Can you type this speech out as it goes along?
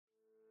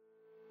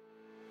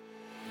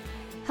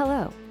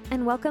Hello,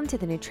 and welcome to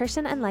the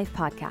Nutrition and Life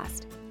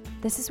Podcast.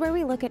 This is where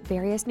we look at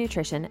various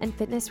nutrition and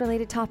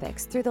fitness-related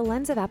topics through the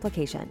lens of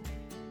application.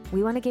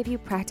 We want to give you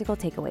practical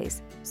takeaways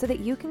so that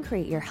you can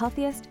create your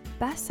healthiest,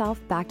 best self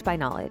backed by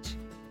knowledge.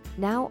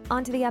 Now,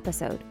 on to the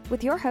episode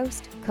with your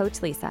host,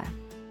 Coach Lisa.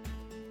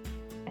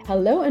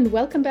 Hello and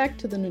welcome back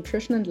to the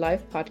Nutrition and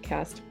Life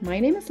Podcast. My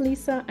name is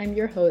Lisa, I'm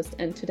your host,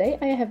 and today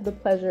I have the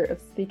pleasure of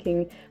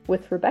speaking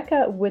with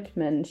Rebecca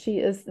Whitman. She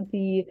is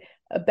the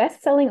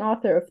best-selling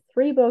author of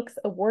 3 books,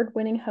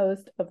 award-winning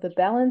host of the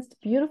Balanced,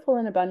 Beautiful,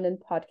 and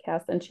Abundant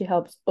podcast, and she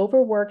helps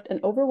overworked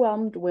and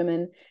overwhelmed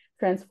women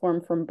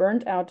transform from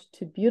burnt out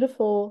to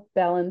beautiful,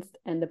 balanced,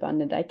 and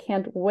abundant. I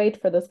can't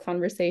wait for this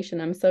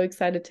conversation. I'm so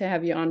excited to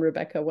have you on,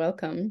 Rebecca.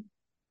 Welcome.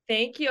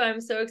 Thank you.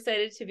 I'm so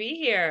excited to be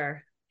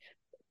here.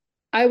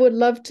 I would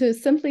love to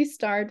simply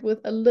start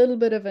with a little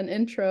bit of an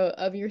intro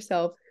of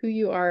yourself, who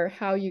you are,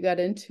 how you got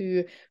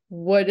into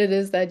what it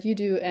is that you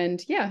do,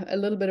 and a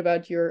little bit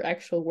about your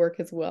actual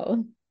work as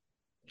well.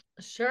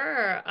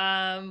 Sure.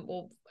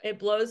 Well, it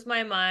blows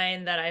my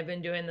mind that I've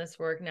been doing this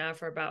work now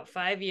for about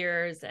 5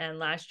 years. And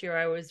last year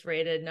I was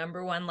rated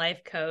 #1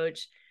 life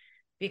coach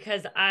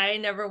because I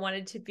never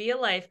wanted to be a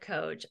life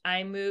coach.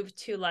 I moved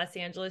to Los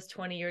Angeles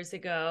 20 years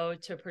ago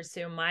to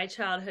pursue my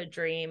childhood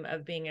dream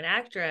of being an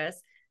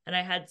actress. And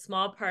I had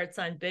small parts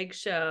on big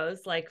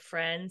shows like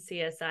Friends,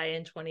 CSI,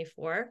 and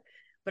 24,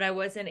 but I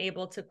wasn't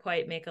able to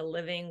quite make a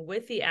living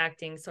with the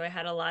acting. So I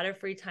had a lot of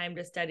free time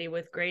to study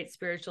with great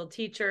spiritual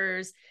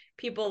teachers,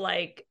 people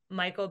like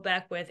Michael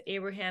Beckwith,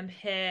 Abraham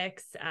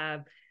Hicks,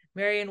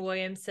 Marianne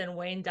Williamson,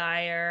 Wayne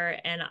Dyer.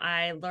 And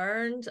I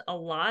learned a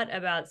lot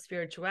about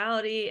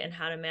spirituality and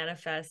how to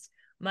manifest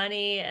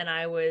money. And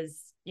I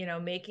was,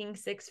 making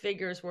 6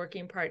 figures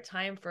working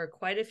part-time for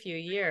quite a few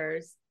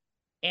years.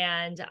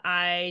 And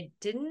I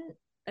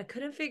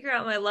couldn't figure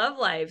out my love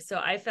life. So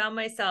I found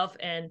myself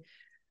in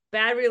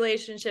bad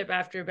relationship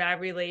after bad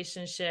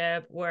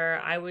relationship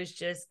where I was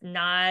just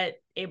not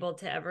able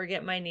to ever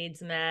get my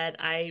needs met.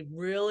 I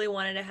really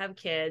wanted to have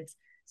kids.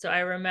 So I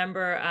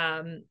remember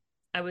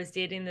I was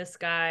dating this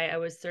guy. I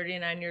was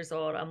 39 years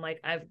old. I'm like,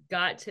 I've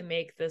got to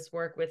make this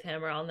work with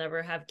him or I'll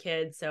never have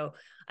kids. So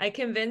I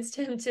convinced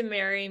him to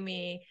marry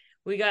me.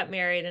 We got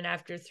married. And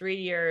after 3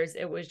 years,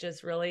 it was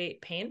just really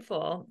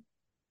painful.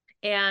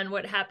 And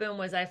what happened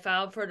was I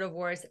filed for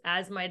divorce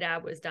as my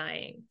dad was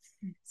dying.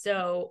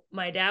 So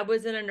my dad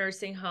was in a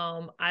nursing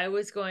home. I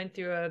was going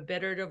through a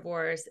bitter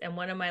divorce. And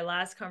one of my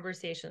last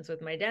conversations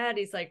with my dad,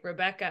 he's like,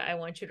 Rebecca, I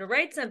want you to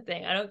write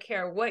something. I don't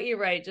care what you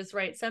write, just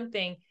write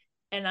something.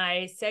 And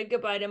I said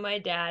goodbye to my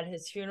dad.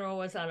 His funeral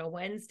was on a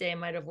Wednesday.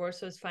 My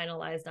divorce was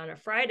finalized on a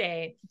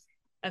Friday.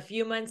 A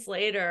few months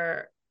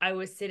later, I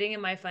was sitting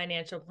in my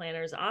financial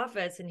planner's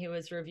office and he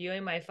was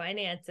reviewing my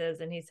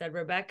finances. And he said,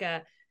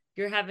 Rebecca,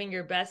 you're having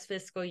your best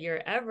fiscal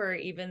year ever,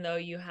 even though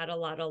you had a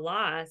lot of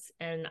loss.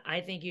 And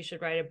I think you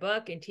should write a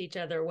book and teach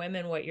other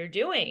women what you're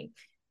doing.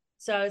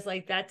 So I was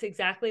like, that's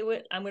exactly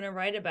what I'm going to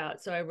write about.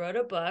 So I wrote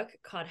a book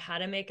called How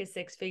to Make a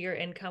 6-Figure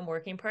Income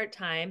Working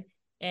Part-Time.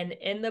 And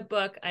in the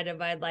book, I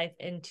divide life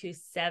into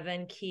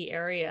 7 key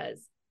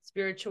areas: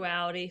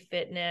 spirituality,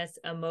 fitness,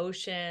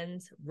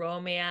 emotions,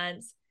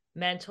 romance,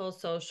 mental,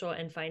 social,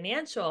 and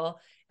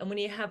financial. And when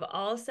you have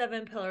all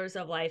 7 pillars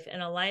of life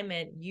in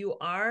alignment, you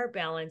are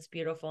balanced,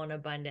 beautiful, and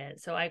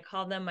abundant. So I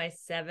call them my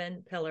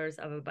 7 pillars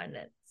of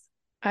abundance.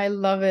 I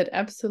love it.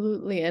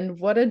 Absolutely. And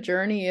what a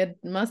journey it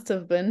must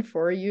have been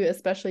for you,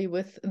 especially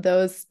with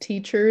those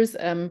teachers.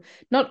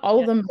 Not all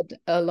of them, but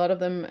a lot of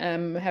them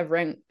have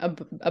rang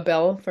a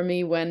bell for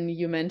me when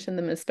you mentioned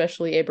them,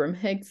 especially Abraham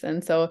Hicks.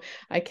 And so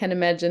I can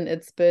imagine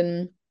it's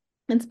been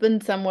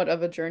somewhat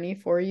of a journey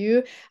for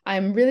you.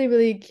 I'm really,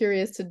 really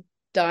curious to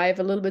dive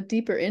a little bit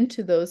deeper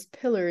into those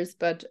pillars.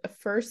 But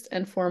first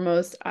and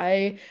foremost,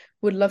 I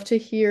would love to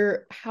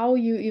hear how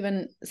you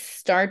even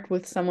start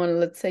with someone.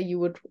 Let's say you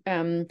would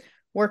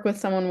work with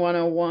someone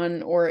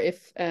one-on-one, or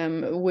if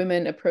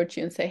women approach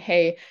you and say,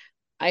 hey,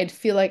 I'd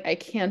feel like I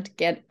can't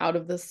get out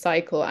of this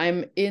cycle.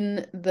 I'm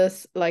in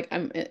this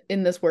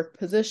work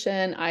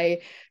position. I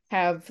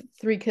have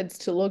 3 kids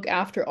to look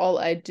after. All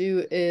I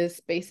do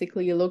is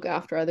basically look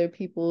after other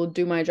people,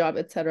 do my job,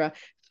 etc.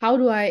 How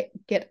do I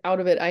get out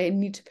of it? I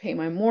need to pay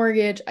my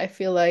mortgage. I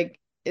feel like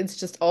it's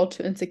just all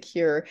too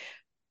insecure.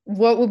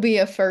 What would be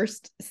a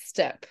first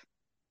step?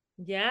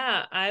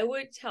 Yeah, I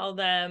would tell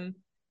them,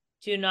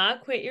 do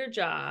not quit your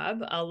job.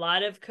 A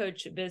lot of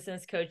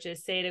business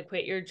coaches say to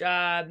quit your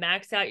job,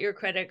 max out your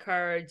credit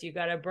cards. You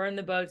got to burn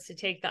the boats to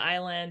take the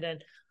island.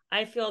 And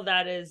I feel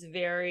that is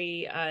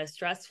very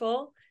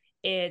stressful.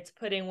 It's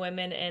putting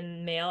women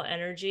in male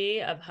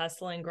energy of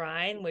hustle and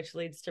grind, which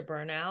leads to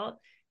burnout.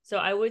 So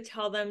I would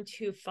tell them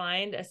to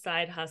find a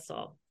side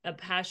hustle, a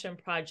passion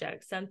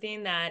project,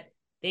 something that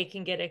they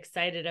can get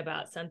excited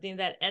about, something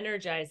that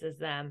energizes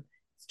them.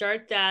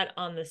 Start that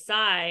on the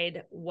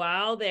side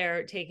while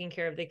they're taking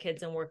care of the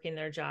kids and working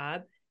their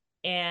job.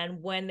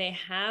 And when they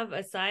have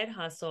a side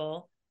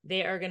hustle,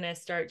 they are going to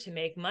start to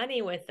make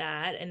money with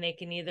that. And they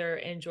can either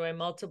enjoy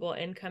multiple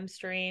income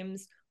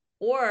streams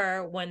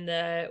Or when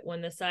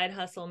the side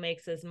hustle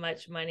makes as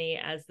much money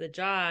as the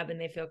job and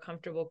they feel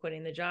comfortable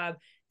quitting the job,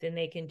 then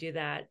they can do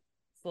that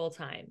full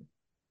time.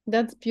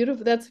 That's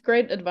beautiful. That's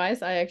great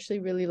advice. I actually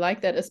really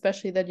like that,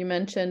 especially that you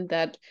mentioned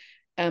that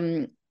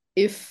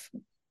if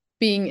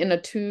being in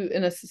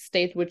a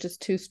state which is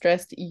too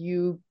stressed,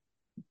 you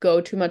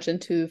go too much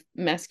into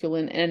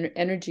masculine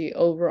energy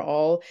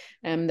overall.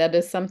 That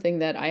is something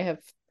that I have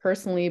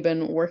personally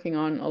been working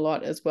on a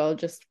lot as well,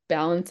 just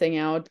balancing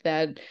out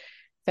that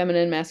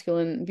feminine,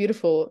 masculine,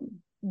 beautiful,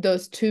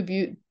 those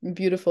two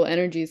beautiful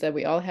energies that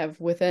we all have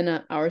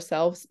within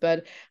ourselves.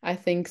 But I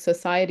think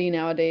society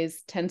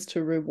nowadays tends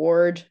to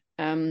reward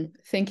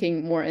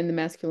thinking more in the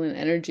masculine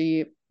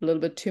energy a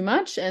little bit too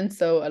much. And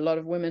so a lot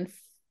of women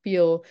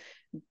feel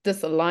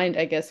disaligned,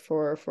 I guess,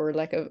 for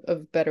lack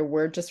of better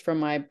word, just from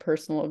my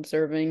personal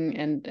observing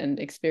and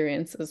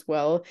experience as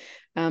well.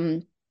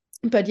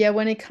 But yeah,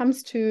 when it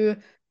comes to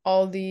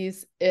all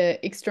these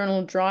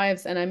external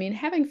drives, and I mean,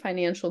 having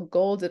financial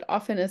goals, it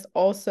often is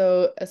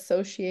also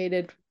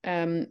associated,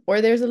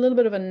 or there's a little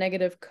bit of a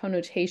negative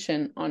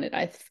connotation on it.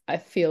 I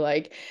feel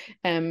like,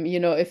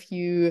 if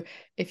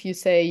you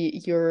say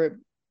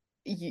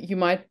you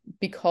might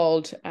be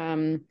called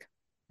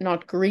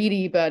not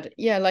greedy, but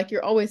yeah, like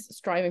you're always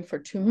striving for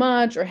too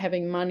much, or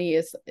having money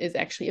is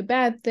actually a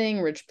bad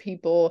thing. Rich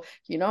people,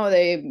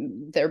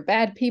 they're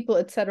bad people,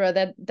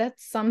 etc.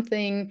 That's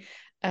something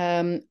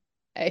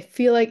I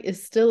feel like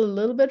is still a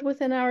little bit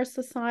within our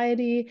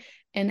society.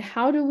 And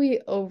how do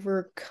we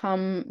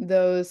overcome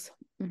those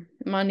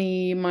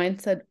money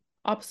mindset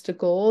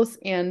obstacles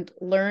and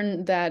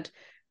learn that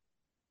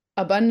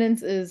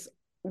abundance is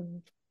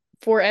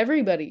for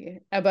everybody?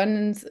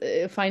 Abundance,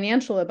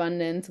 financial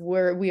abundance,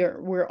 where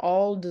we're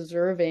all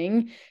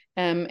deserving,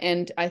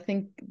 and I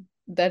think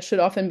that should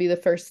often be the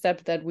first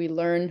step, that we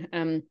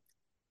learn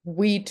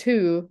we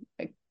too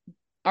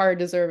are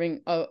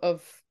deserving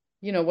of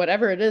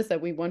whatever it is that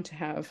we want to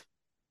have.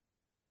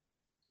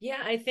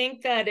 Yeah, I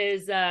think that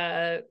is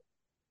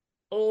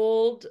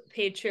old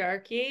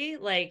patriarchy,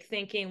 like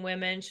thinking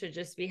women should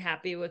just be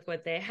happy with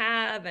what they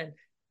have, and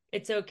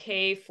it's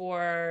okay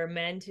for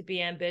men to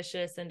be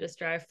ambitious and to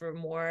strive for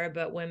more,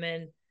 but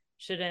women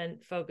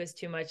shouldn't focus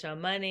too much on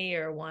money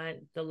or want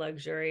the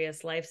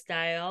luxurious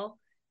lifestyle.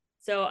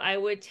 So I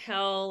would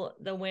tell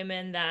the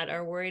women that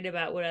are worried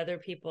about what other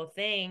people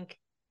think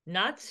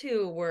not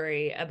to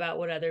worry about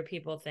what other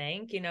people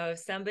think. If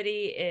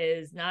somebody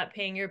is not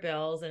paying your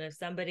bills, and if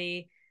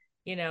somebody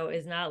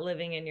is not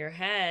living in your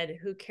head,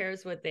 who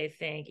cares what they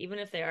think, even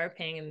if they are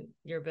paying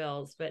your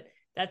bills? But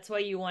that's why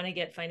you want to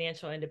get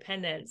financial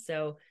independence,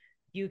 so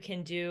you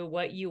can do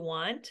what you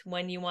want,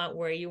 when you want,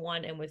 where you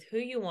want, and with who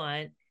you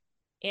want.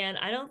 And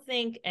I don't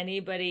think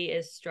anybody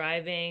is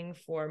striving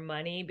for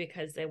money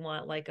because they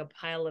want like a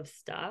pile of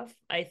stuff.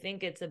 I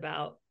think it's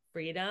about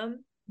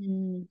freedom.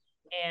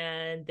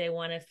 And they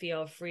want to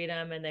feel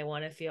freedom, and they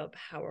want to feel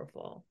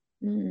powerful.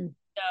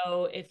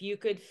 So if you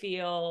could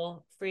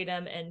feel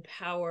freedom and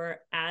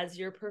power as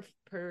you're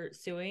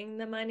pursuing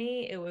the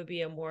money, it would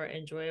be a more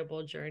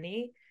enjoyable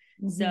journey.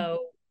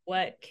 So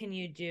what can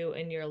you do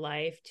in your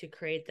life to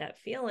create that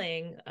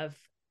feeling of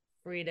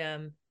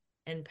freedom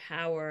and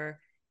power?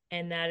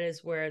 And that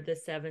is where the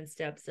 7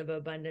 steps of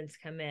abundance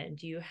come in.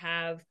 Do you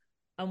have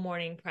a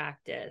morning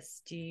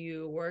practice? Do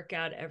you work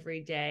out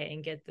every day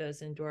and get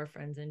those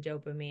endorphins and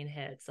dopamine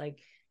hits? Like,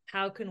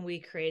 how can we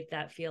create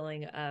that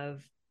feeling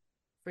of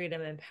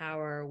freedom and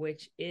power,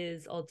 which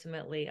is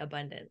ultimately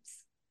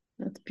abundance?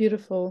 That's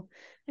beautiful.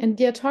 And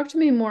yeah, talk to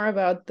me more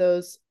about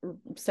those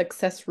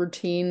success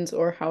routines,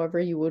 or however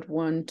you would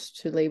want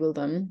to label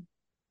them.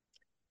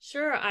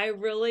 Sure. I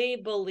really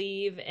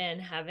believe in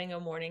having a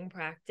morning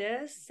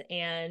practice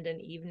and an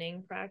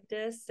evening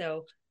practice.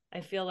 So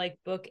I feel like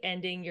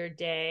bookending your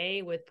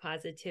day with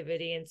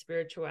positivity and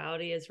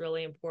spirituality is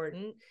really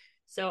important.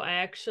 So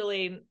I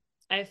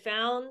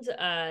found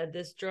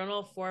this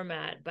journal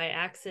format by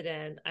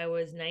accident. I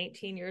was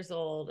 19 years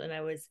old, and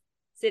I was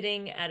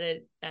sitting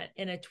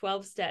in a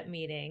 12-step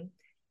meeting,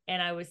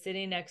 and I was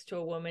sitting next to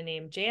a woman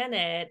named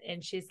Janet,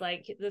 and she's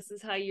like, "This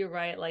is how you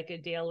write like a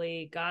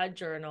daily God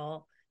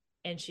journal."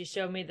 And she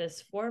showed me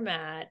this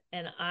format,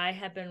 and I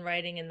have been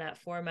writing in that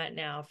format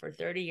now for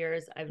 30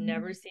 years. I've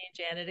never seen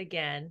Janet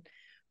again,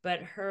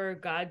 but her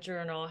God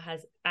journal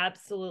has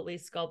absolutely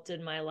sculpted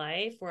my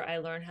life, where I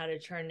learned how to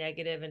turn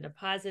negative into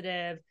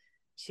positive,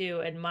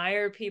 to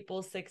admire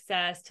people's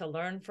success, to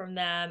learn from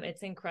them.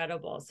 It's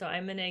incredible. So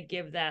I'm going to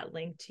give that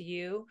link to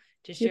you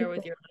to share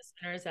with your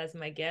listeners as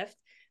my gift.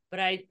 But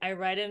I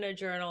write in a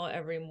journal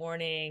every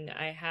morning.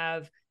 I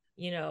have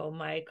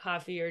my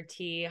coffee or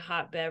tea,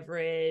 hot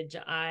beverage.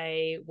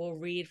 I will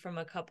read from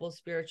a couple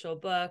spiritual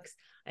books.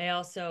 I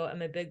also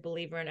am a big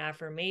believer in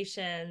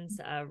affirmations,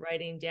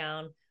 writing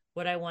down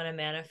what I want to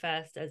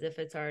manifest as if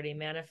it's already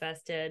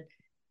manifested.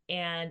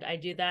 And I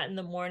do that in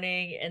the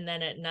morning. And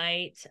then at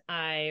night,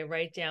 I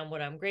write down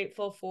what I'm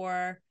grateful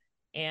for.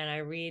 And I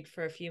read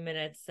for a few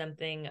minutes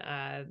something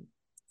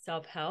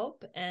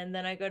self-help. And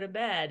then I go to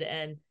bed.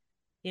 And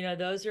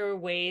those are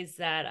ways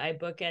that I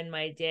bookend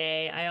my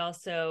day. I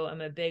also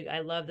am I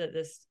love that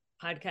this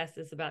podcast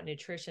is about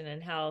nutrition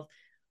and health.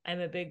 I'm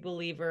a big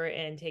believer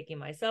in taking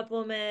my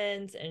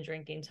supplements and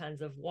drinking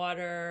tons of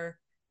water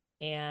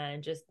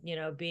and just,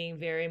 being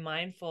very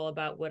mindful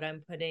about what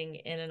I'm putting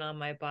in and on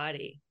my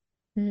body.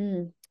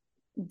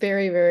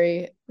 Very,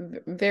 very,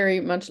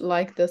 very much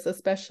like this,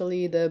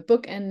 especially the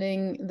book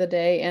ending the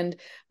day. And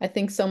I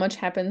think so much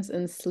happens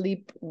in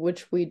sleep,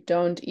 which we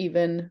don't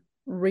even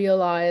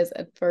realize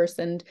at first.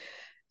 And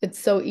it's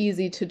so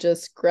easy to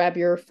just grab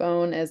your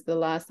phone as the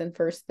last and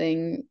first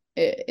thing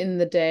in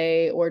the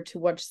day, or to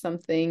watch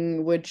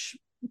something which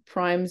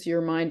primes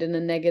your mind in a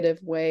negative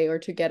way, or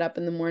to get up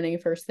in the morning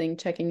first thing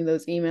checking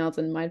those emails,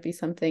 and might be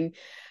something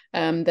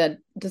that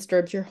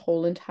disturbs your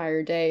whole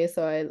entire day.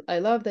 So I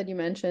love that you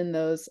mentioned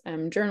those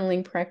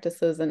journaling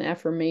practices and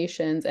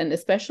affirmations, and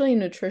especially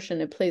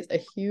nutrition. It plays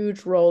a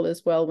huge role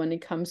as well when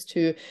it comes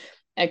to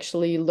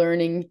actually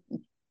learning,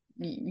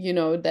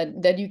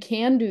 that you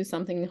can do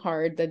something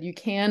hard, that you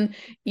can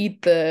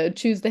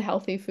choose the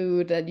healthy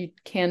food, that you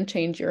can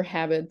change your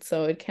habits.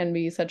 So it can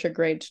be such a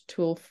great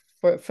tool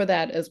for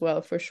that as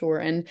well, for sure.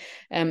 And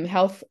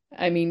health,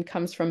 I mean,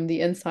 comes from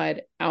the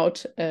inside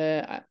out,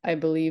 I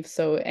believe.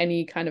 So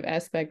any kind of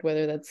aspect,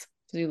 whether that's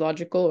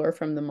physiological or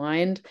from the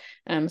mind,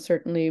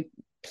 certainly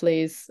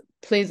plays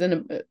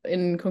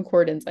in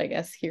concordance, I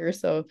guess, here.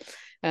 So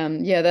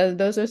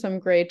those are some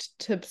great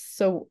tips.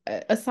 So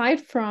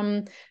aside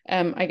from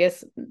I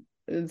guess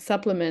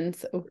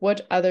supplements,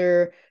 what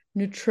other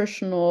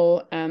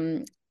nutritional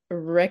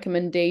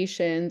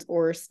recommendations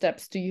or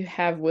steps do you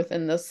have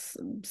within this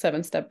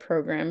 7-step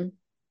program?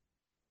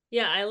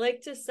 Yeah, I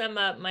like to sum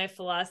up my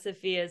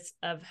philosophy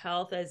of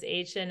health as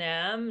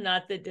H&M,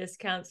 not the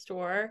discount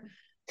store,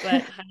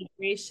 but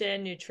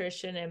hydration,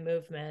 nutrition, and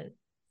movement.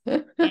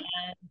 And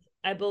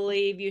I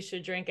believe you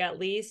should drink at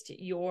least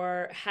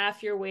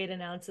half your weight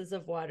in ounces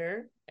of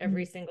water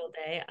every single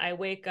day. I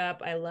wake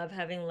up, I love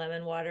having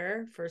lemon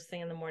water first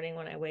thing in the morning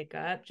when I wake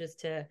up,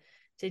 just to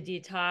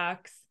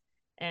detox.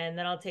 And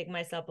then I'll take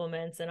my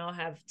supplements and I'll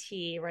have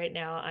tea. Right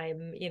now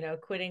I'm,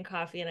 quitting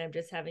coffee and I'm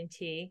just having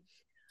tea.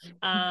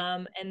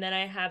 And then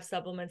I have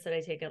supplements that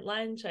I take at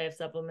lunch. I have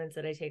supplements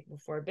that I take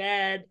before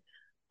bed.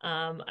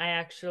 I've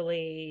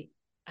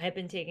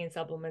been taking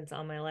supplements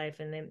all my life,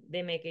 and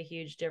they make a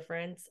huge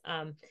difference.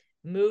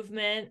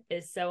 Movement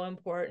is so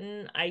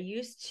important. I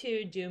used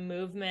to do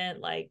movement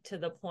like to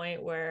the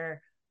point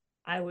where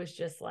I was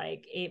just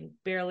like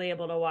barely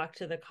able to walk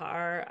to the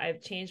car.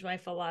 I've changed my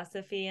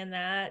philosophy in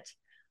that.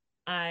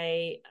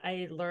 I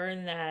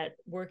learned that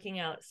working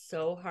out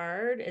so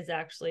hard is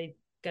actually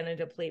going to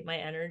deplete my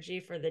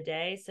energy for the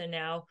day. So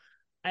now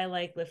I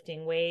like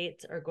lifting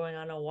weights or going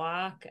on a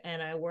walk,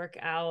 and I work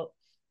out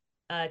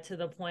to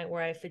the point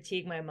where I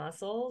fatigue my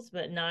muscles,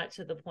 but not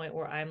to the point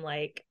where I'm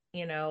like,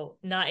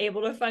 not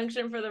able to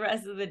function for the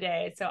rest of the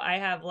day. So I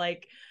have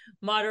like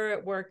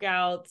moderate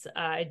workouts.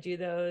 I do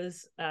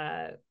those.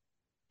 I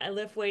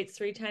lift weights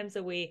 3 times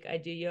a week. I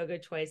do yoga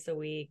twice a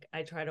week.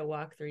 I try to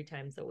walk 3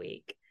 times a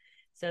week.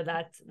 So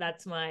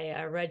that's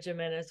my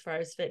regimen as far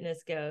as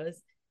fitness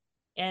goes.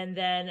 And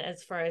then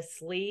as far as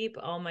sleep,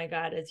 oh my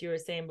God, as you were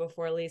saying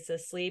before, Lisa,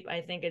 sleep,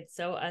 I think it's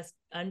so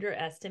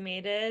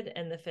underestimated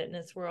in the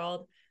fitness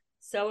world.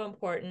 So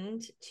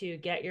important to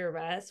get your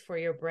rest, for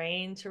your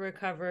brain to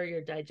recover,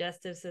 your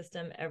digestive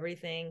system,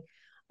 everything.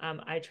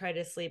 I try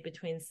to sleep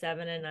between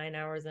 7 and 9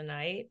 hours a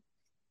night,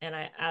 and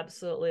I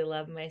absolutely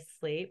love my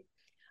sleep.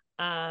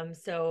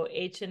 So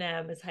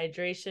H&M is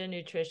hydration,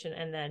 nutrition,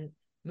 and then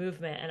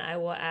movement. And I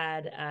will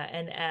add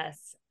an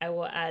S. I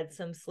will add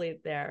some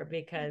sleep there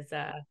because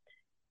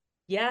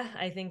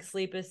I think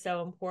sleep is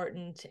so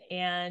important.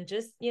 And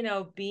just,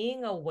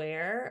 being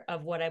aware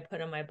of what I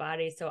put in my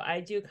body. So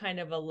I do kind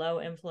of a low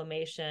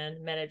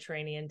inflammation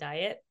Mediterranean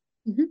diet.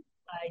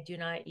 I do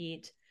not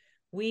eat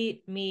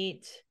wheat,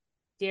 meat,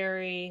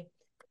 dairy.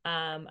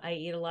 I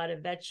eat a lot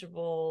of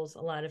vegetables,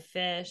 a lot of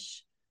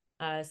fish,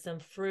 some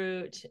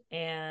fruit,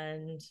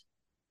 and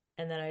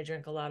then I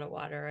drink a lot of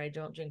water. I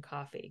don't drink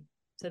coffee.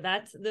 So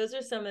those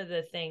are some of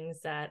the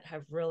things that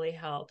have really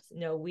helped.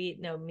 No wheat,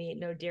 no meat,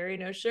 no dairy,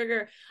 no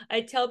sugar.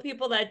 I tell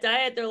people that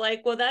diet, they're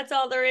like, well, that's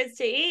all there is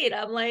to eat.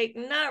 I'm like,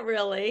 not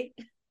really.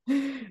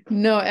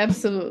 No,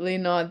 absolutely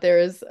not. There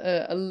is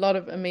a lot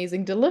of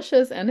amazing,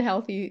 delicious, and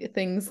healthy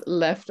things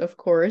left, of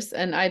course.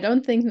 And I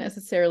don't think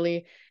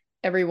necessarily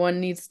everyone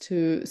needs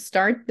to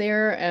start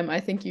there. I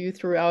think you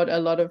threw out a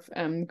lot of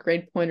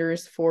great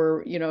pointers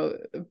for,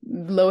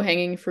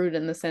 low-hanging fruit,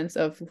 in the sense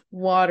of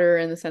water,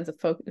 in the sense of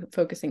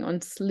focusing on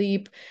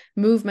sleep,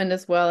 movement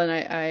as well. And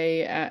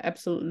I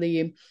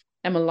absolutely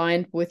am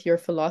aligned with your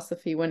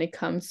philosophy when it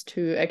comes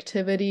to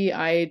activity.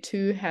 I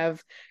too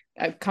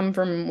I've come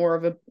from more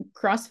of a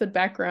CrossFit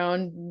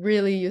background,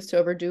 really used to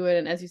overdo it.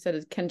 And as you said,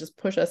 it can just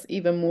push us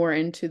even more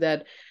into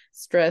that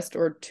stressed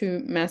or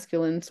too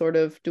masculine, sort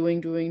of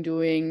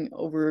doing,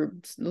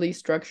 overly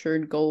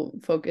structured, goal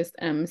focused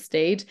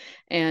state.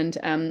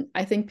 And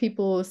I think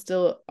people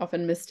still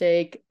often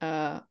mistake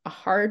a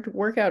hard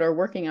workout or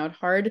working out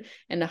hard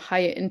and a high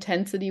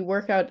intensity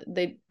workout.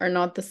 They are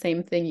not the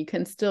same thing. You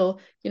can still,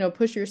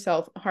 push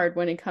yourself hard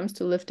when it comes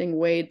to lifting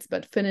weights,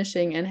 but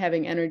finishing and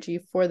having energy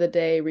for the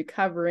day,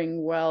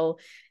 recovering well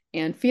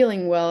and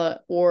feeling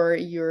well, or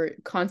you're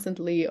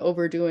constantly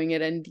overdoing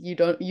it and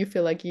you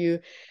feel like you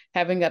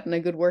haven't gotten a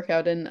good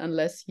workout in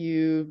unless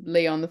you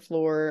lay on the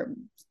floor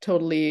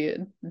totally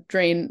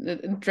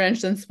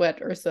drenched in sweat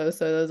or so.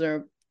 So those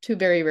are two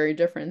very, very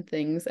different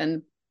things.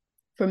 And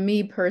for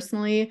me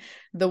personally,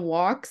 the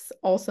walks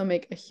also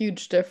make a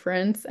huge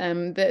difference.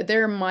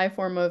 They're my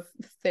form of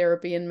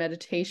therapy and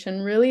meditation,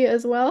 really,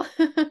 as well.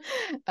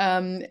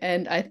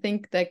 And I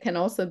think that can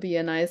also be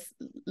a nice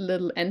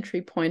little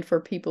entry point for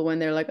people when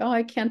they're like, oh,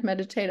 I can't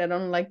meditate. I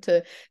don't like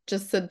to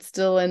just sit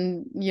still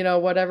and,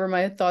 whatever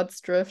my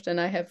thoughts drift, and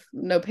I have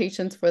no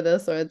patience for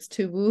this, or it's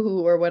too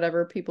woohoo, or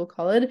whatever people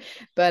call it.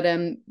 But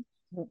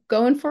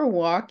going for a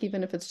walk,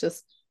 even if it's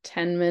just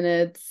 10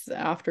 minutes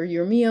after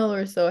your meal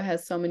or so,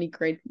 has so many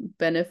great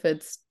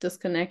benefits,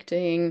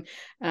 disconnecting,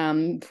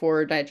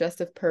 for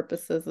digestive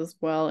purposes as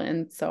well,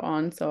 and so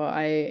on. So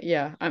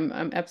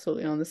I'm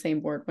absolutely on the same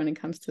board when it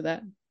comes to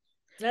that.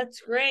 That's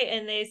great.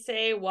 And they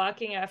say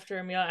walking after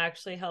a meal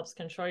actually helps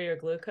control your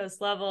glucose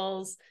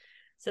levels.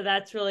 So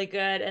that's really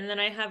good. And then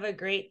I have a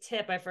great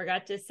tip. I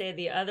forgot to say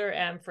the other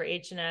M for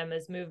H&M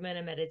is movement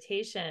and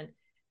meditation.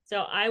 So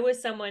I was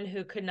someone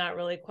who could not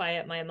really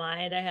quiet my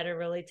mind. I had a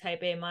really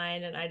type A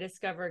mind, and I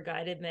discovered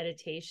guided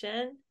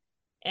meditation.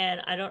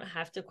 And I don't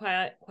have to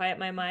quiet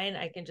my mind.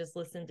 I can just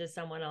listen to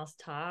someone else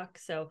talk.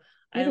 So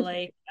Beautiful. I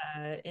like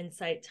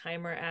Insight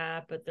Timer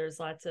app, but there's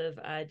lots of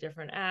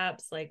different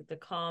apps like the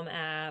Calm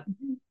app.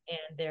 Mm-hmm.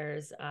 And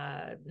there's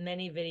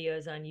many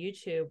videos on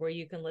YouTube where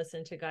you can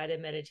listen to guided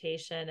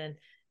meditation. And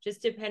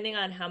just depending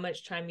on how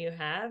much time you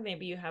have,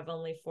 maybe you have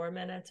only 4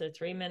 minutes or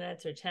 3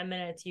 minutes or 10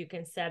 minutes, you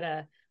can set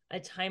a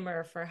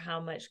timer for how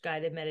much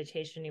guided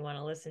meditation you want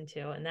to listen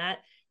to. And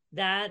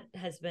that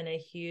has been a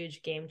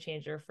huge game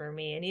changer for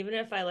me. And even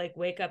if I like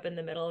wake up in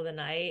the middle of the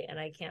night and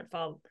I can't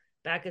fall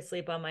back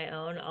asleep on my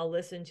own, I'll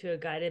listen to a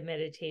guided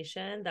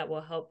meditation that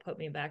will help put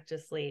me back to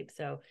sleep.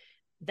 So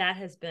that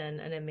has been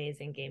an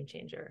amazing game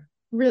changer.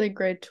 Really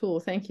great tool.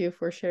 Thank you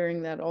for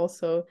sharing that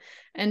also.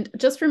 And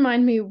just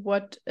remind me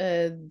what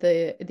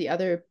the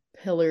other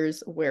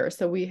pillars were.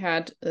 So we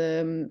had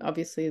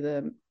obviously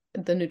the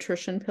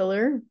nutrition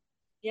pillar.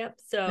 Yep.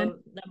 So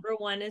number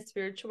 1 is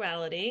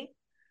spirituality.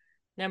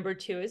 Number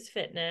 2 is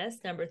fitness.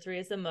 Number 3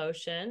 is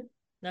emotion.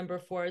 Number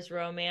 4 is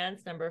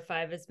romance. Number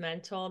 5 is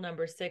mental.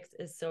 Number 6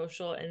 is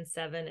social. And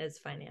 7 is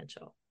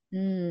financial.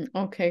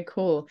 Okay,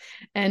 cool.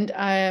 And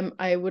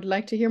I would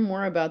like to hear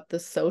more about the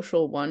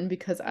social one,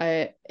 because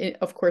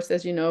of course,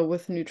 as you know,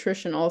 with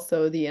nutrition,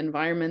 also the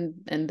environment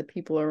and the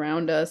people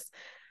around us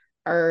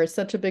are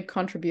such a big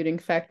contributing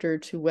factor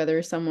to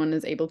whether someone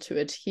is able to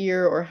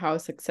adhere or how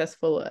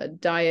successful a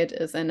diet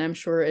is. And I'm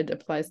sure it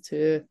applies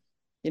to,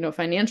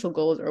 financial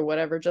goals or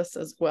whatever just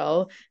as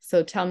well.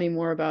 So tell me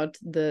more about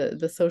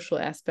the social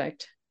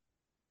aspect.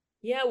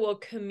 Yeah, well,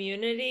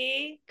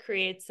 community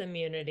creates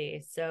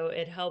immunity. So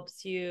it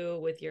helps you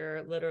with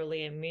your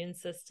literally immune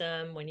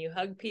system. When you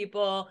hug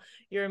people,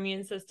 your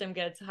immune system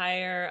gets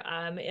higher.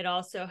 It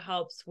also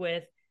helps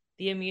with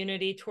the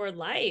immunity toward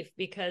life,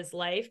 because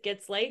life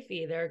gets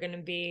lifey. There are going to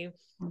be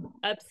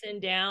ups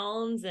and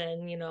downs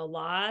and,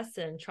 loss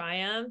and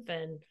triumph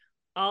and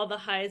all the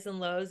highs and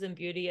lows and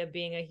beauty of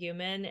being a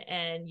human.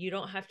 And you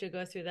don't have to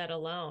go through that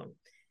alone.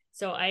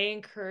 So I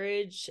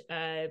encourage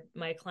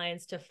my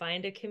clients to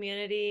find a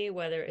community,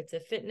 whether it's a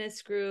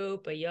fitness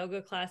group, a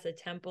yoga class, a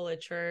temple, a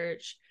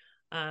church,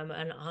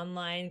 an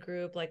online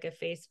group like a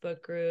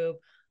Facebook group.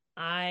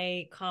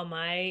 I call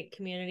my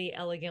community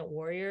Elegant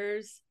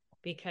Warriors,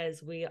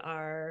 because we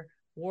are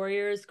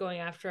warriors going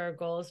after our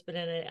goals, but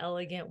in an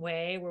elegant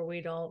way where we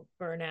don't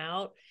burn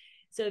out.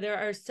 So there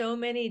are so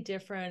many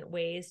different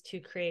ways to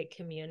create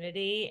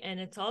community. And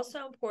it's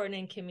also important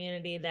in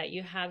community that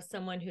you have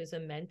someone who's a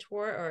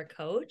mentor or a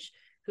coach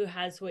who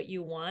has what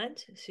you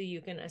want, so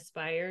you can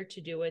aspire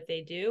to do what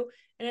they do.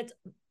 And it's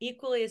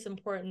equally as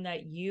important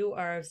that you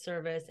are of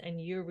service and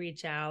you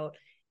reach out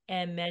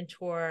and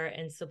mentor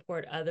and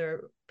support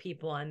other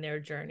people on their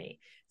journey.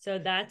 So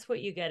that's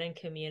what you get in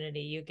community.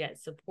 You get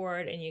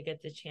support, and you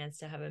get the chance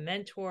to have a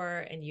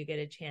mentor, and you get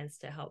a chance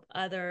to help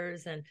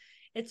others. And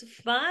it's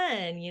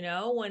fun.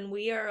 When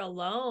we are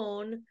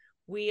alone,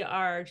 we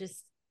are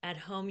just at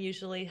home,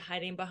 usually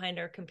hiding behind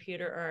our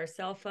computer or our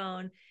cell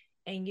phone,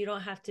 and you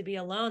don't have to be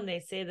alone. They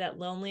say that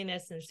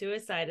loneliness and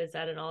suicide is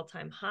at an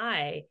all-time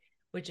high,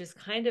 which is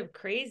kind of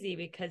crazy,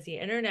 because the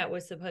internet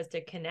was supposed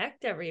to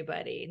connect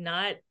everybody,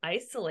 not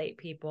isolate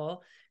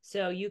people.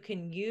 So you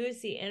can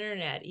use the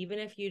internet, even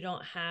if you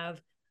don't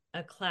have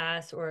a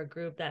class or a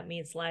group that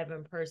meets live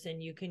in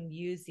person, you can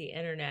use the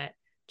internet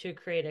to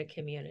create a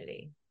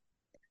community.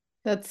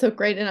 That's so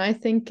great. And I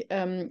think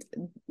the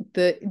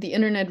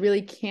internet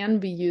really can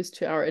be used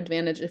to our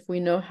advantage if we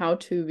know how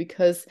to,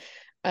 because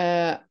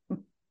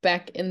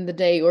back in the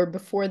day or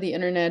before the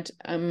internet,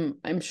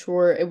 I'm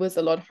sure it was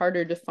a lot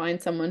harder to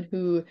find someone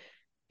who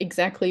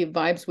exactly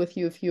vibes with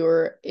you if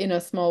you're in a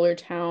smaller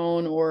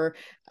town. Or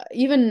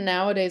even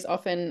nowadays,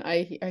 often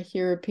I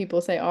hear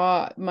people say,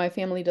 oh, my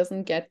family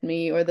doesn't get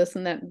me, or this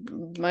and that,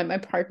 my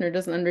partner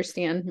doesn't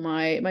understand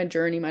my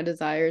journey, my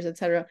desires,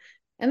 etc.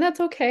 And that's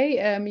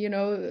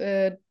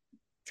okay.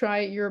 Try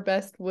your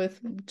best with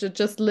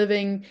just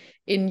living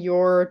in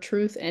your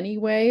truth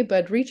anyway,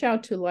 but reach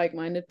out to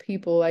like-minded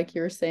people, like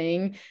you're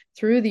saying,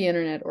 through the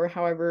internet or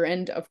however.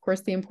 And of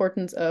course, the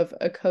importance of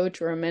a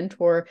coach or a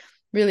mentor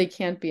really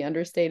can't be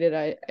understated.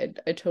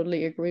 I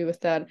totally agree with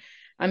that.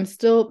 I'm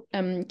still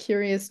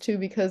curious too,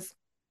 because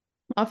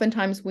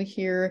oftentimes we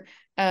hear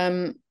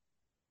I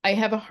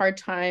have a hard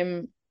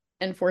time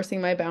enforcing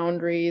my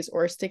boundaries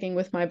or sticking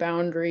with my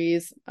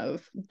boundaries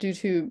of due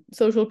to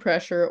social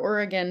pressure,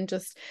 or again,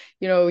 just,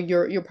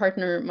 your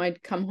partner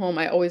might come home.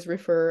 I always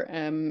refer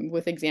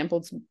with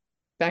examples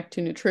back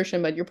to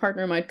nutrition, but your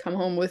partner might come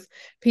home with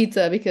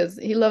pizza because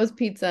he loves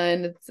pizza,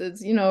 and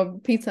it's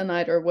pizza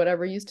night, or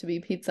whatever used to be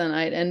pizza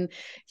night, and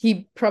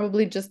he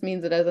probably just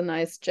means it as a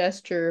nice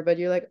gesture, but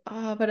you're like,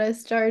 oh, but I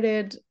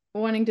started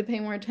wanting to pay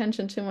more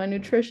attention to my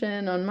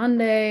nutrition on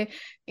Monday,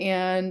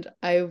 and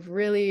I've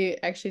really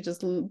actually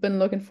just been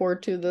looking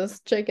forward to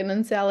this chicken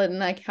and salad. And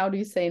like, how do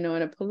you say no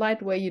in a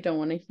polite way? You don't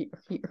want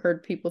to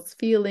hurt people's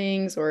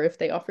feelings, or if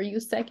they offer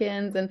you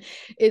seconds. And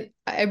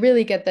I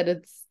really get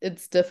that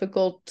it's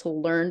difficult to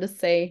learn to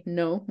say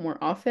no more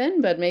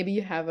often, but maybe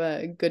you have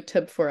a good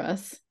tip for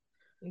us.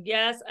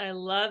 Yes, I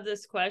love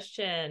this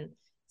question.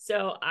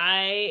 So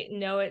I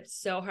know it's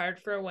so hard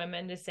for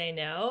women to say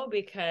no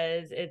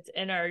because it's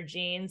in our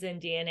genes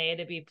and DNA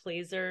to be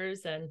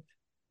pleasers. And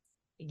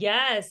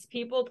yes,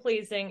 people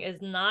pleasing is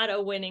not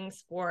a winning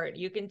sport.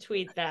 You can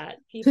tweet that.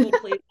 People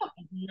pleasing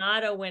is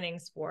not a winning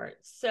sport.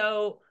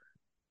 So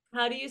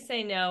how do you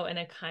say no in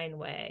a kind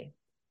way?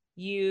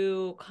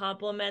 You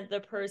compliment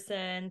the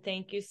person.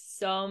 Thank you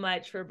so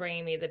much for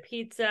bringing me the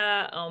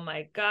pizza. Oh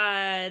my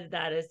God,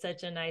 that is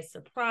such a nice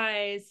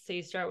surprise. So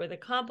you start with a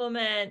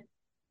compliment,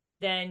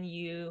 then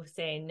you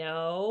say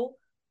no.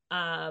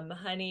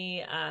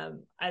 Honey, I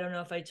don't know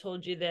if I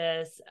told you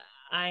this.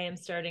 I am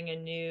starting a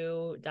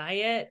new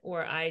diet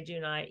where I do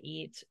not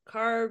eat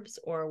carbs,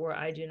 or where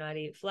I do not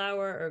eat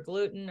flour or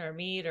gluten or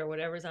meat or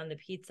whatever's on the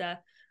pizza.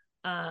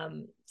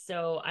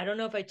 So I don't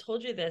know if I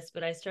told you this,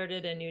 but I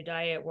started a new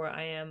diet where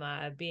I am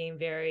being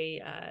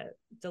very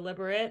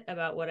deliberate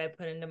about what I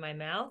put into my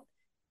mouth.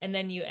 And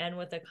then you end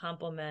with a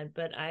compliment.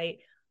 But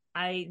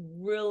I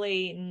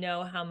really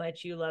know how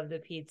much you love the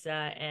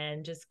pizza,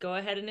 and just go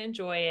ahead and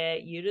enjoy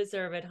it. You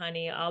deserve it,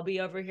 honey. I'll be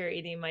over here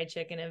eating my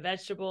chicken and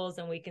vegetables,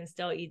 and we can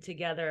still eat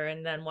together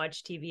and then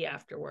watch TV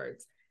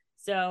afterwards.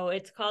 So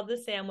it's called the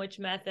sandwich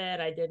method.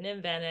 I didn't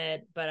invent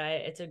it, but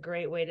it's a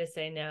great way to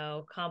say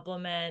no.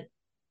 Compliment,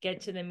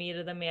 get to the meat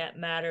of the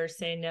matter,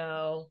 say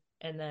no,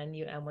 and then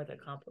you end with a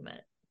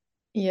compliment.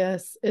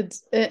 Yes,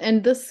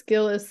 and this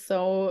skill is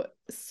so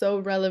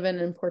relevant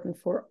and important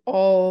for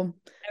all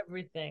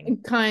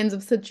Everything. kinds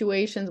of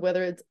situations,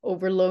 whether it's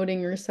overloading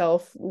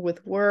yourself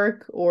with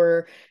work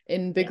or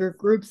in bigger Yes.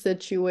 group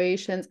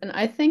situations. And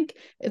I think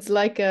it's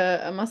like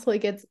a muscle.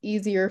 It gets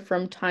easier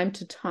from time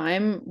to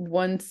time.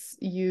 Once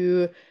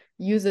you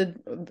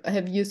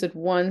have used it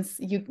once,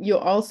 you're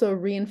also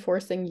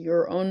reinforcing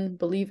your own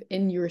belief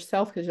in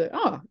yourself, because you're like,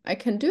 oh, I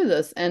can do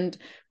this. And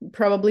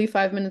probably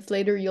 5 minutes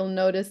later, you'll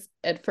notice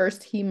at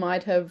first he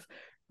might have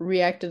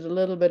reacted a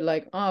little bit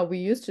like, oh, we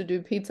used to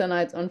do pizza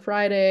nights on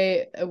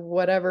Friday,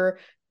 whatever.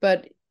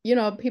 But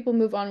people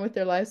move on with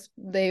their lives.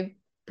 They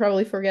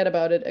probably forget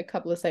about it a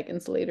couple of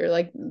seconds later.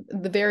 Like,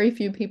 the very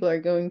few people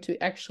are going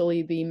to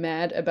actually be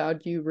mad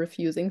about you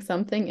refusing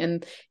something,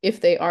 and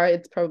if they are,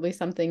 it's probably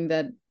something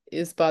that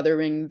is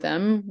bothering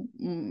them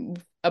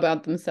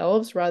about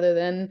themselves rather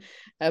than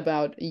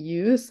about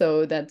you.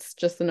 So that's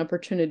just an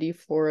opportunity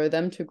for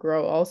them to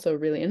grow also,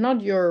 really, and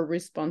not your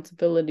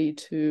responsibility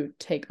to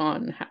take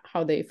on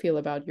how they feel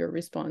about your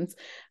response.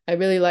 I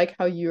really like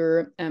how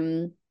you're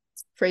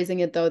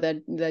phrasing it, though,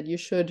 that you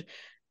should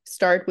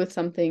start with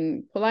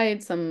something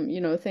polite, some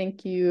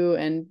thank you,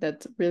 and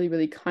that's really,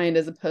 really kind,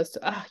 as opposed to,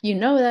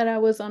 that I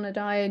was on a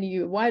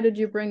diet, why did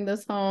you bring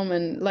this home?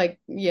 And like,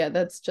 yeah,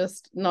 that's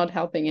just not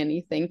helping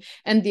anything.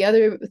 And the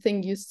other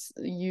thing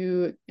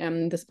you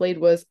displayed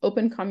was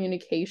open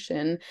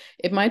communication.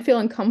 It might feel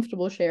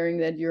uncomfortable sharing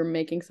that you're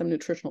making some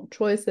nutritional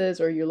choices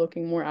or you're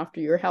looking more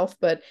after your health,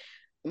 but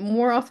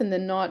more often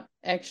than not,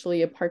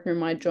 actually, a partner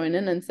might join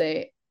in and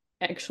say,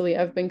 actually,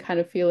 I've been kind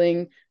of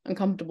feeling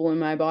uncomfortable in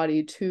my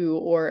body too.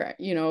 Or,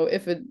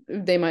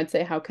 they might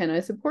say, how can I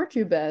support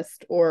you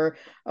best? Or,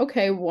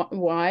 okay,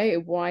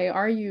 why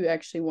are you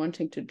actually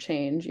wanting to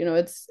change?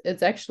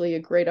 It's actually a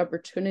great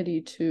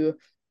opportunity to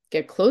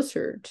get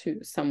closer to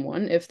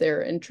someone if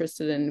they're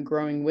interested in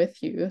growing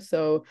with you.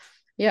 So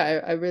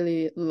yeah, I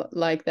really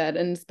like that.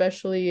 And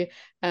especially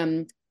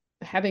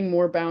having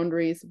more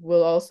boundaries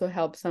will also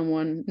help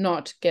someone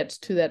not get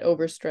to that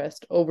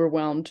overstressed,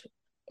 overwhelmed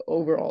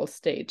overall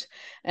state.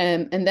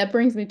 And that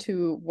brings me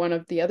to one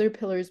of the other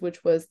pillars,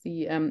 which was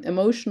the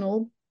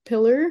emotional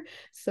pillar.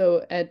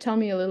 So tell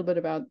me a little bit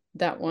about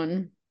that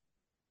one.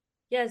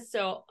 Yes,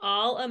 so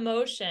all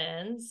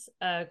emotions,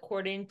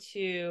 according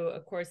to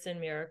A Course in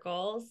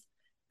Miracles,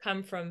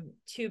 come from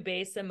two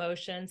base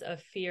emotions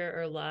of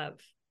fear or love.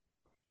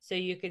 So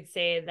you could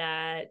say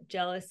that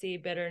jealousy,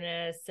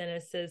 bitterness,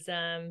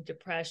 cynicism,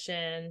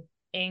 depression,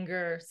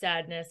 anger,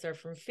 sadness are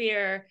from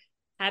fear.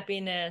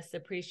 Happiness,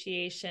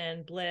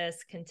 appreciation,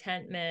 bliss,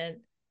 contentment,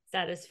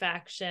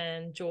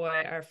 satisfaction,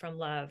 joy are from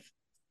love.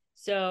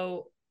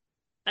 So,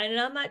 and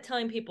I'm not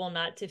telling people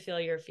not to feel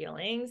your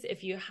feelings.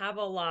 If you have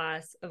a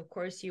loss, of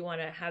course, you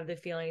want to have the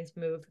feelings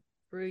move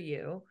through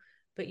you,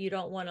 but you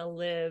don't want to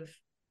live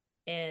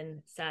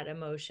in sad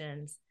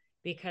emotions,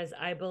 because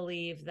I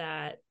believe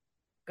that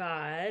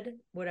God,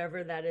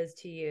 whatever that is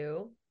to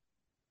you,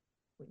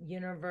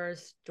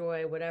 universe,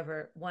 joy,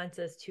 whatever, wants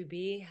us to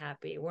be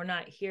happy. We're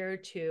not here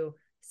to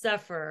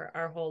suffer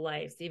our whole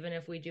lives, even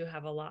if we do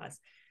have a loss.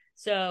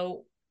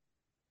 So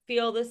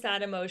feel the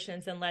sad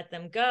emotions and let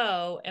them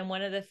go. And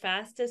one of the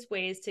fastest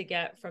ways to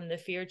get from the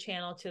fear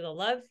channel to the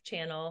love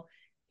channel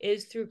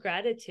is through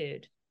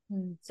gratitude.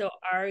 So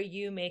are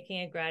you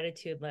making a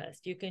gratitude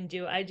list? You can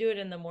do, I do it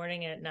in the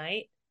morning, at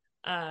night.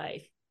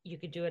 You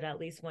could do it at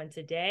least once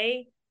a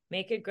day.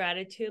 Make a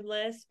gratitude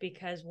list,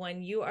 because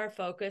when you are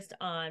focused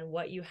on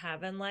what you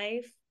have in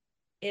life,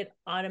 it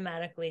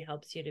automatically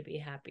helps you to be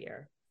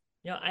happier.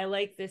 I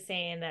like the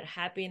saying that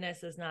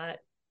happiness is not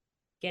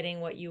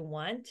getting what you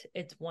want,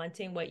 it's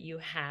wanting what you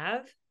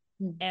have.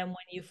 And when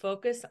you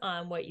focus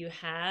on what you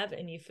have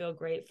and you feel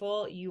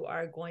grateful, you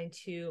are going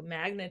to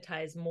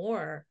magnetize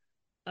more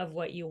of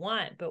what you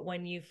want. But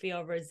when you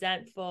feel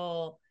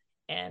resentful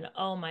and,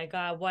 oh my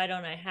God, why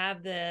don't I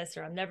have this?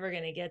 Or I'm never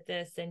going to get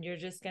this, then you're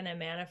just going to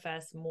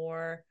manifest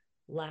more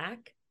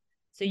lack.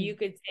 So you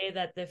could say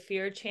that the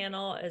fear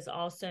channel is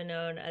also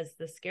known as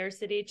the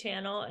scarcity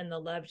channel, and the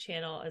love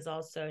channel is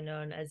also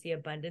known as the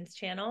abundance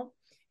channel.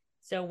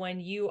 So when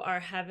you are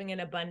having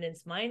an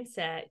abundance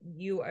mindset,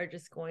 you are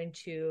just going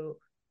to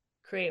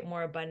create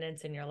more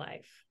abundance in your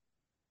life.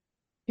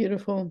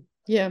 Beautiful.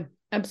 Yeah,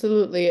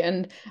 absolutely.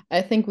 And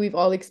I think we've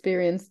all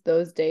experienced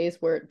those days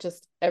where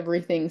just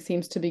everything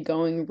seems to be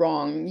going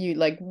wrong. You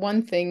like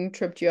one thing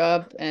tripped you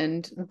up,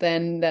 and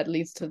then that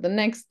leads to the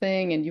next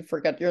thing, and you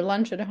forgot your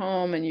lunch at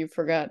home, and you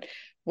forgot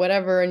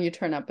whatever, and you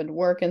turn up at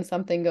work and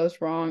something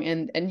goes wrong,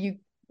 and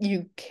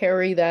you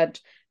carry that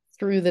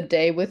through the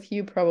day with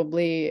you,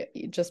 probably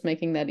just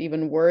making that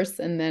even worse.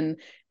 And then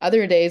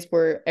other days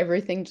where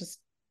everything just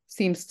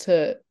seems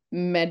to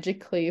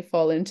magically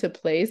fall into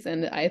place.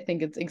 And I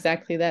think it's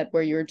exactly that,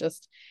 where you're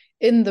just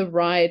in the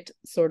right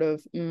sort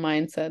of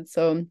mindset.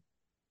 So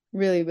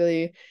really,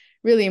 really,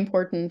 really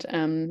important.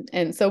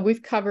 And so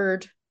we've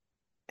covered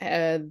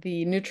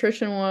the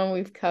nutrition one,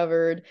 we've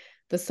covered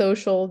the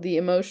social, the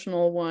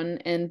emotional one,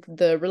 and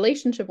the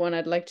relationship one.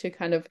 I'd like to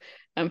kind of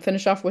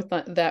finish off with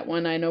that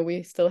one. I know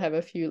we still have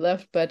a few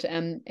left, but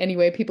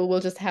anyway, people will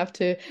just have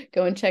to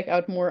go and check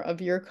out more of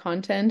your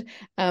content.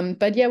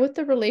 But yeah, with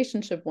the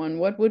relationship one,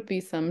 what would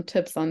be some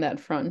tips on that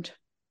front?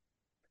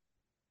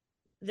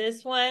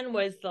 This one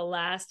was the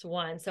last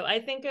one. So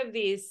I think of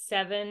these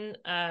 7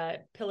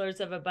 pillars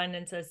of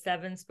abundance as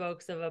 7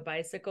 spokes of a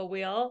bicycle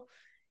wheel.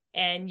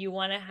 And you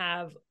want to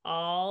have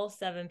all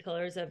 7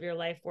 pillars of your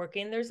life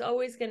working. There's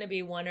always going to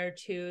be 1 or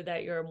 2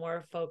 that you're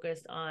more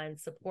focused on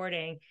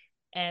supporting.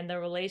 And the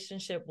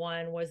relationship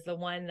one was the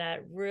one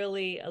that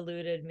really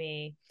eluded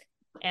me.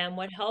 And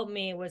what helped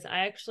me was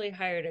I actually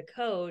hired a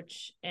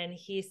coach, and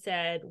he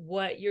said,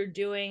 what you're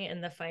doing in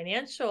the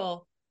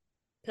financial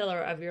pillar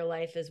of your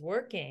life is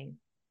working.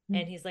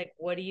 And he's like,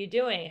 what are you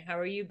doing? How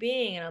are you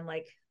being? And I'm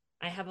like,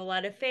 I have a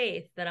lot of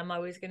faith that I'm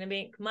always going to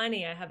make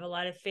money. I have a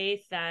lot of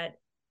faith that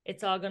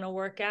it's all going to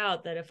work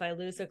out, that if I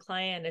lose a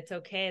client, it's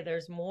okay.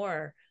 There's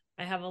more.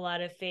 I have a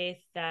lot of faith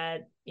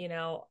that,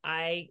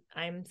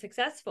 I'm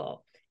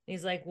successful. And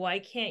he's like, why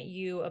can't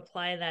you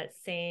apply that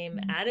same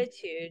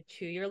attitude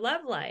to your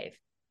love life?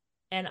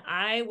 And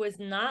I was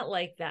not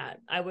like that.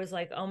 I was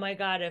like, oh my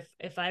God,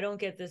 if I don't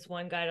get this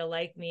one guy to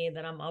like me,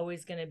 then I'm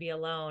always going to be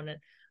alone. And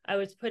I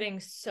was putting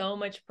so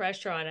much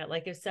pressure on it.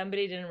 Like if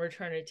somebody didn't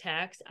return a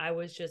text, I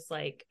was just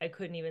like, I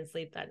couldn't even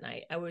sleep that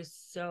night. I was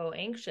so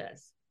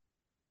anxious.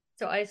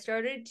 So I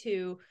started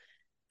to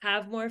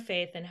have more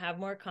faith and have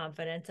more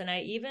confidence. And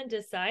I even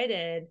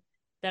decided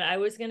that I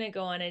was going to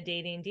go on a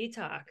dating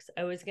detox.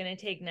 I was going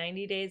to take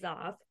 90 days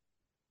off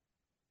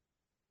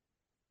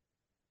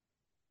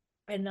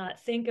and not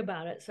think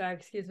about it. Sorry,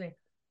 excuse me.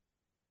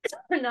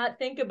 Not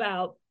think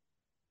about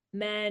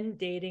men,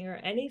 dating, or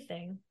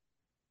anything.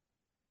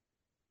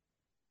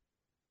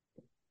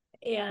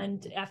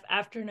 And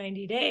after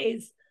 90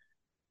 days,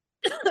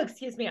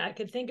 excuse me, I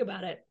could think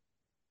about it.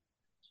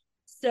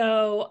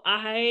 So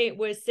I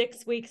was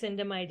 6 weeks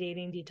into my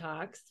dating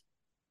detox,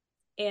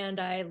 and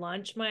I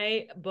launched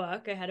my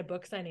book. I had a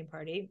book signing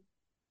party,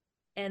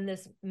 and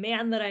this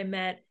man that I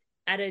met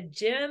at a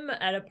gym,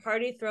 at a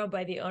party thrown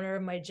by the owner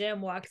of my gym,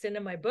 walks into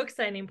my book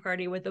signing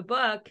party with a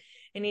book.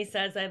 And he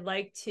says, I'd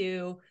like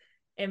to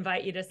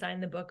invite you to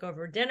sign the book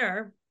over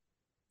dinner.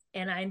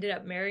 And I ended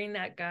up marrying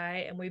that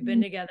guy. And we've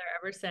been together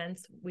ever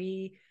since.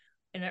 We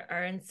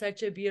are in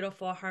such a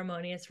beautiful,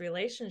 harmonious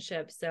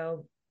relationship.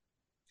 So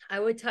I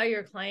would tell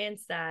your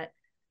clients that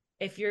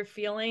if you're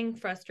feeling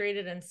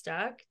frustrated and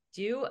stuck,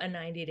 do a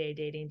 90-day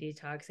dating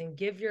detox and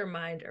give your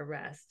mind a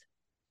rest.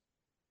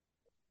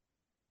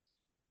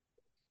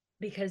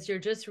 Because you're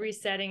just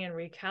resetting and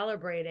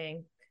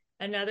recalibrating.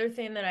 Another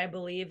thing that I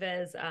believe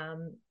is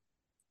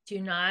do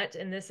not,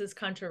 and this is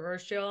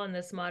controversial in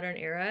this modern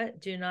era,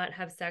 do not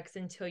have sex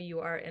until you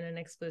are in an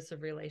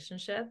exclusive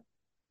relationship.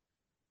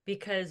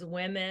 Because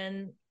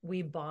women,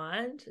 we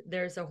bond.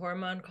 There's a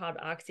hormone called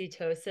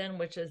oxytocin,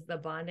 which is the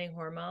bonding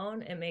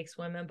hormone. It makes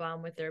women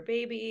bond with their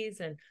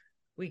babies, and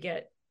we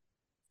get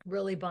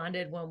really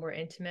bonded when we're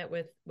intimate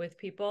with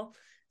people.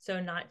 So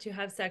not to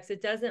have sex.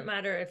 It doesn't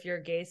matter if you're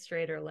gay,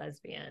 straight, or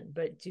lesbian,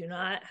 but do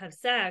not have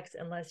sex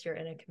unless you're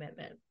in a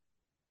commitment.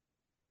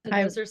 So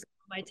those are some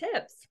of my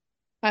tips.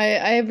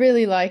 I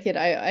really like it.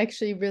 I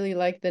actually really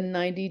like the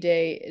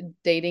 90-day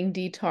dating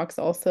detox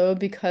also,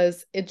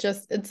 because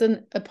it's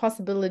a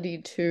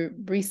possibility to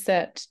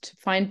reset, to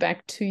find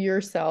back to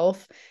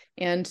yourself,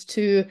 and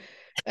to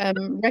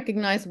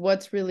recognize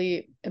what's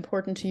really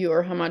important to you,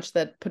 or how much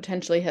that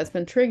potentially has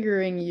been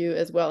triggering you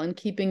as well, and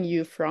keeping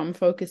you from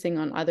focusing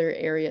on other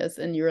areas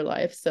in your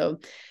life. So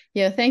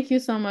yeah, thank you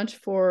so much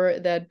for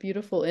that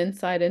beautiful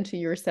insight into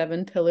your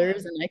 7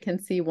 pillars. And I can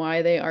see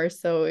why they are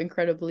so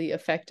incredibly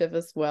effective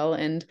as well.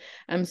 And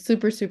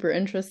super, super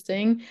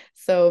interesting.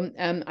 So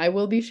I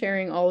will be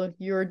sharing all of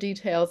your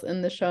details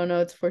in the show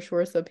notes for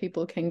sure, so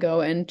people can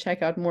go and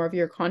check out more of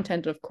your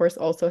content. Of course,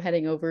 also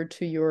heading over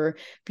to your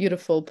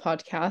beautiful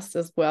podcast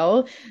as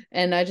well.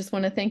 And I just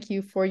want to thank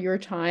you for your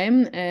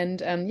time,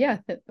 and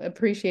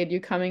appreciate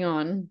you coming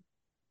on.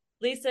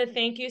 Lisa,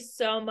 thank you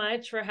so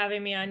much for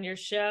having me on your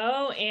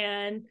show.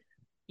 And,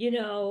 you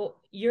know,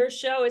 your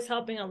show is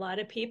helping a lot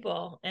of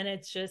people, and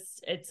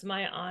it's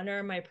my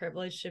honor, my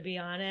privilege to be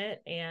on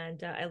it.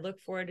 And I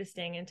look forward to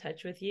staying in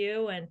touch with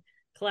you and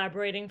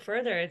collaborating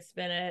further. It's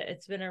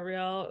been a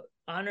real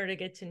honor to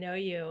get to know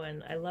you,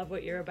 and I love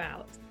what you're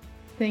about.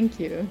 Thank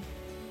you.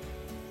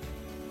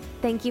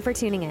 Thank you for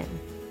tuning in.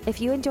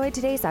 If you enjoyed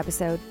today's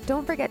episode,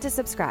 don't forget to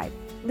subscribe,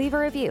 leave a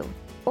review,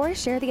 or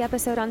share the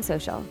episode on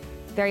social.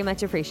 Very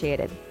much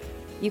appreciated.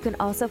 You can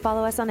also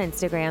follow us on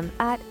Instagram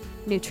at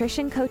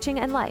Nutrition Coaching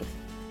and Life,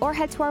 or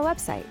head to our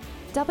website,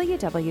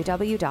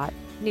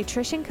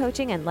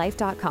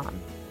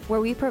 www.nutritioncoachingandlife.com, where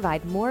we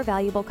provide more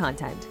valuable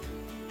content.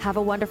 Have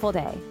a wonderful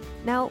day.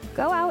 Now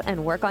go out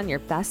and work on your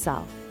best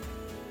self.